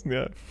ones.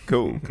 Yeah.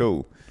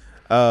 Cool.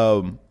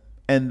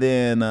 And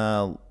then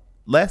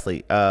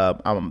lastly,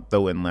 I'm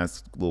throwing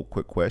last little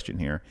quick question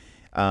here.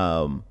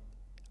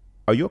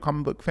 Are you a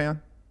comic book fan?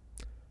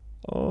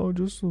 Oh,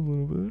 just a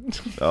little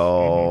bit.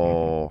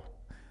 Oh.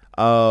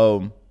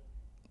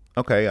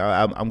 Okay,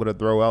 I'm going to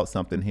throw out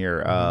something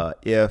here.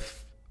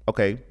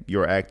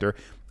 You're an actor.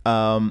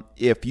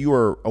 If you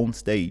were on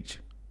stage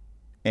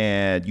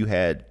and you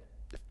had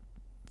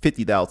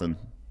 50,000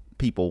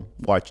 people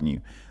watching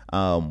you,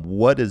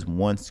 what is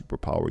one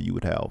superpower you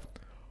would have?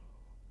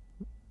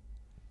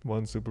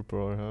 One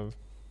superpower I have?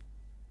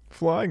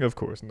 Flying, of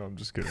course. No, I'm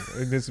just kidding.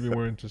 It needs to be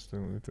more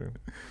interesting too.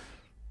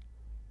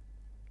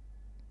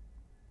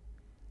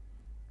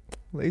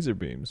 Laser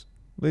beams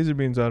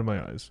out of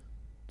my eyes,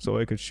 so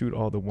I could shoot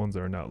all the ones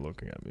that are not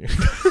looking at me.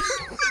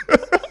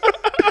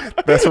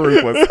 That's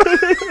ruthless.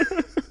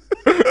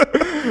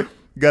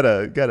 Got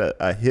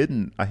a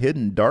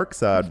hidden dark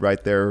side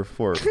right there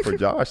for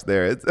Josh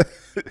there. It's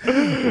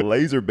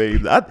laser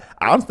beams.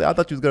 Honestly, I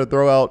thought you was gonna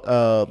throw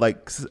out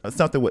like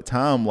something with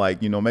time,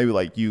 like maybe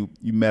like you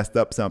messed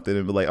up something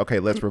and be like, okay,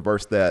 let's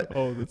reverse that.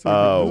 Oh, that's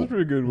a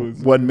pretty good one.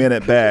 1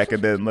 minute back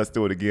and then let's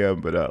do it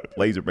again. But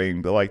laser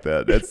beams, I like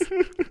that. That's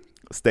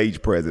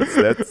stage presence.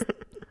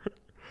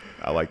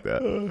 I like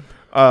that.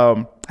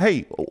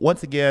 Hey,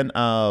 once again,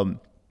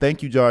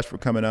 thank you, Josh, for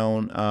coming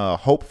on.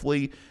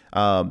 Hopefully,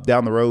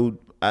 down the road,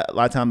 a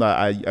lot of times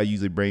I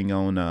usually bring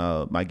on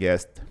my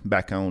guest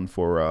back on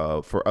for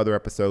other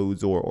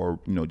episodes or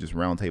just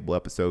roundtable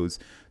episodes.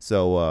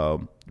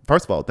 So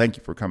first of all, thank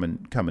you for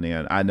coming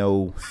in. I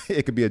know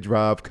it could be a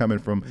drive coming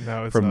from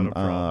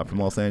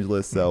Los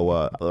Angeles.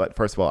 So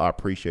first of all, I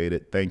appreciate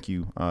it. Thank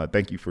you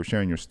for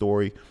sharing your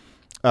story.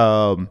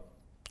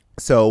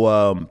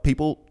 So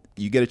people,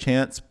 you get a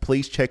chance,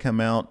 please check him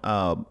out.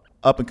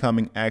 Up and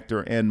coming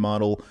actor and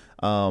model.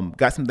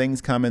 Got some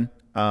things coming.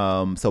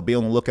 So be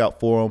on the lookout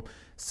for them.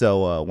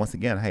 So once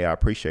again, hey, I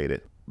appreciate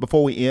it.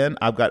 Before we end,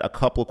 I've got a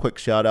couple of quick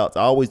shout outs.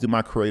 I always do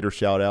my creator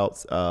shout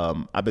outs.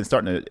 I've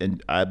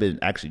been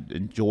actually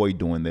enjoy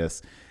doing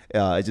this.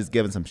 It's just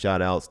giving some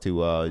shout outs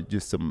to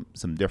just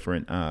some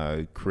different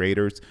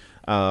creators.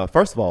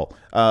 First of all,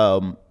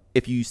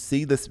 if you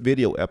see this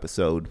video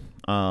episode,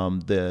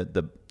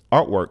 the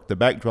artwork, the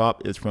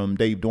backdrop is from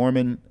Dave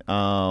Dorman.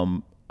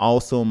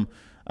 Awesome.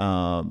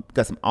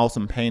 Got some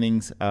awesome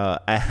paintings.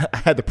 I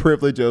had the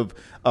privilege of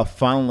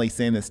finally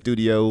seeing the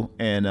studio,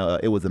 and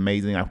it was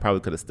amazing. I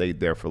probably could have stayed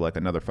there for like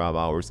another 5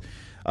 hours.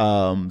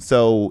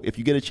 So if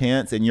you get a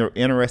chance and you're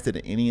interested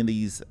in any of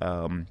these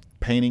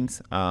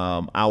paintings,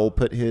 I will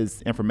put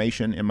his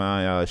information in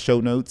my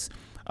show notes.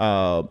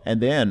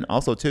 And then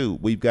also too,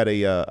 we've got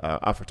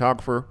a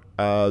photographer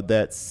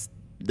that's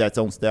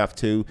on staff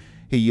too.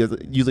 He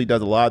usually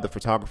does a lot of the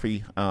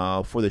photography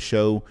for the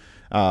show.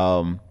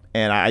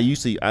 And I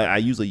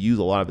usually use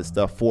a lot of his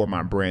stuff for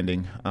my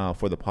branding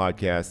for the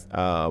podcast.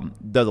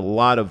 Does a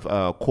lot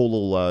of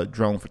cool little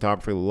drone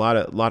photography, a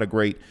lot of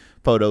great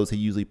photos. He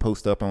usually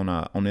posts up on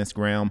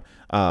Instagram.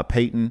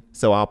 Peyton,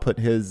 so I'll put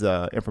his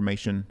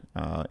information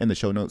in the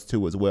show notes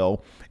too as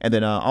well. And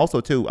then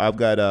also too, I've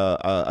got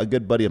a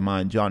good buddy of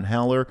mine, John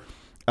Haller.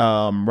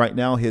 Right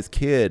now, his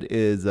kid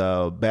is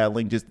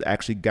battling. Just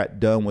actually got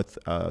done with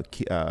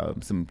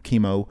some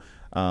chemo.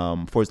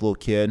 For his little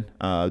kid,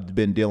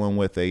 been dealing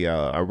with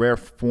a rare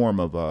form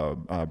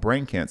of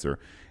brain cancer,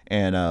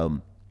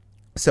 and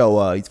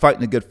so he's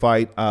fighting a good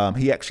fight.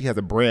 He actually has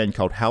a brand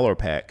called Haller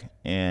Pack,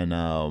 and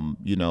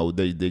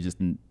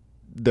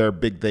their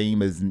big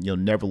theme is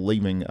never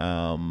leaving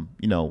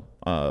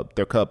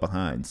their cub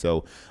behind.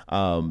 So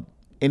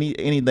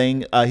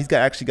anything, he's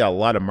actually got a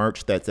lot of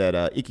merch that's at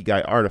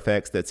Ikigai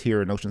Artifacts that's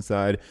here in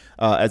Oceanside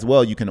as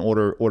well. You can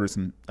order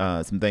some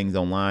things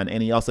online,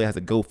 and he also has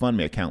a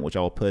GoFundMe account, which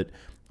I'll put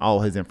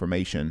all his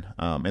information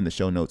in the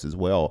show notes as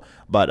well.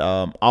 But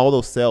all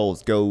those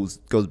sales goes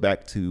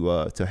back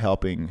to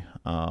helping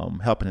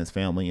his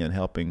family and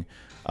helping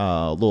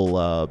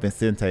little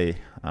Vicente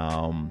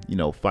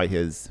fight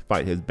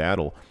his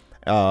battle.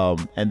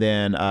 And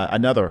then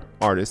another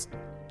artist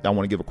I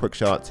want to give a quick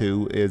shout out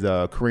to is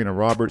Karina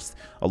Roberts,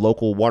 a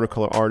local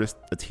watercolor artist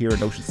that's here in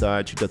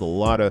Oceanside. She does a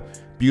lot of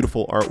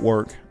beautiful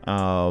artwork,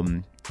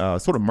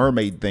 sort of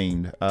mermaid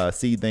themed,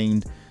 sea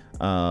themed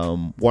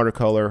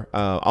watercolor.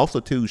 Also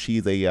too,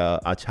 she's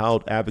a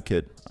child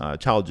advocate,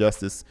 child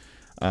justice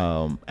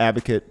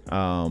advocate.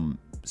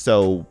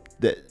 So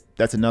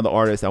that's another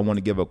artist I want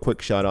to give a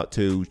quick shout out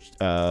to,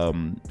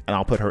 and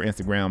I'll put her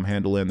Instagram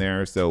handle in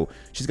there. So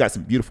she's got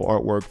some beautiful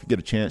artwork. If you get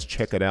a chance,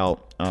 check it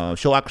out.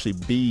 She'll actually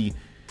be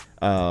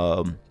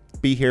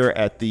here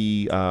at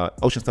the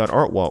Oceanside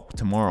Art Walk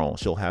tomorrow.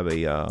 She'll have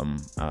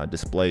a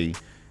display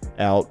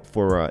out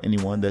for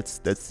anyone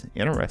that's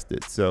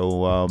interested.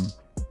 So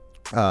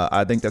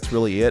I think that's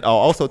really it.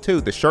 Also too,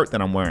 the shirt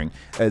that I'm wearing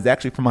is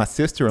actually from my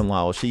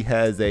sister-in-law. She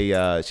has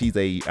she's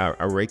a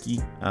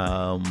Reiki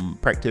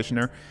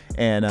practitioner,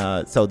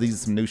 and so these are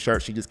some new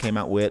shirts she just came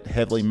out with,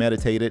 heavily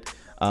meditated.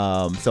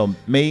 So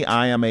me,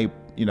 I am a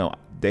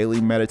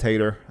daily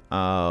meditator.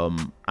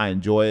 I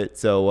enjoy it.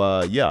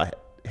 So yeah,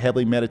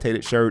 heavily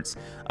meditated shirts.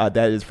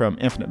 That is from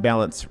Infinite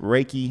Balance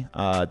Reiki.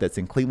 That's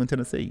in Cleveland,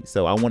 Tennessee.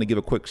 So I want to give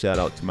a quick shout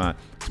out to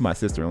my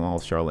sister-in-law,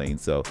 Charlene.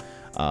 So,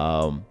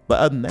 but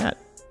other than that,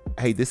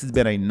 hey, this has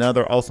been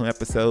another awesome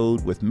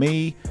episode with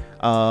me,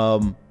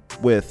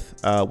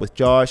 with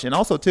Josh, and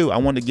also too, I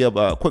want to give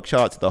a quick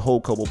shout out to the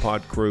whole Kobo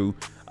Pod crew.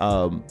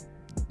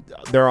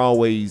 They're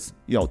always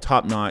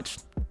top notch.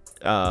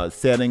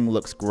 Setting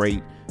looks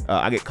great.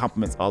 I get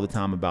compliments all the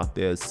time about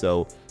this,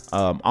 so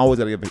always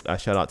gotta give a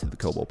shout out to the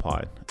Kobo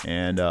Pod.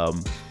 And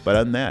but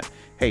other than that,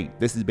 hey,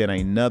 this has been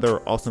another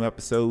awesome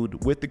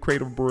episode with the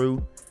Creative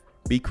Brew.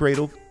 Be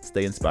creative,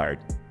 stay inspired.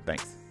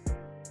 Thanks.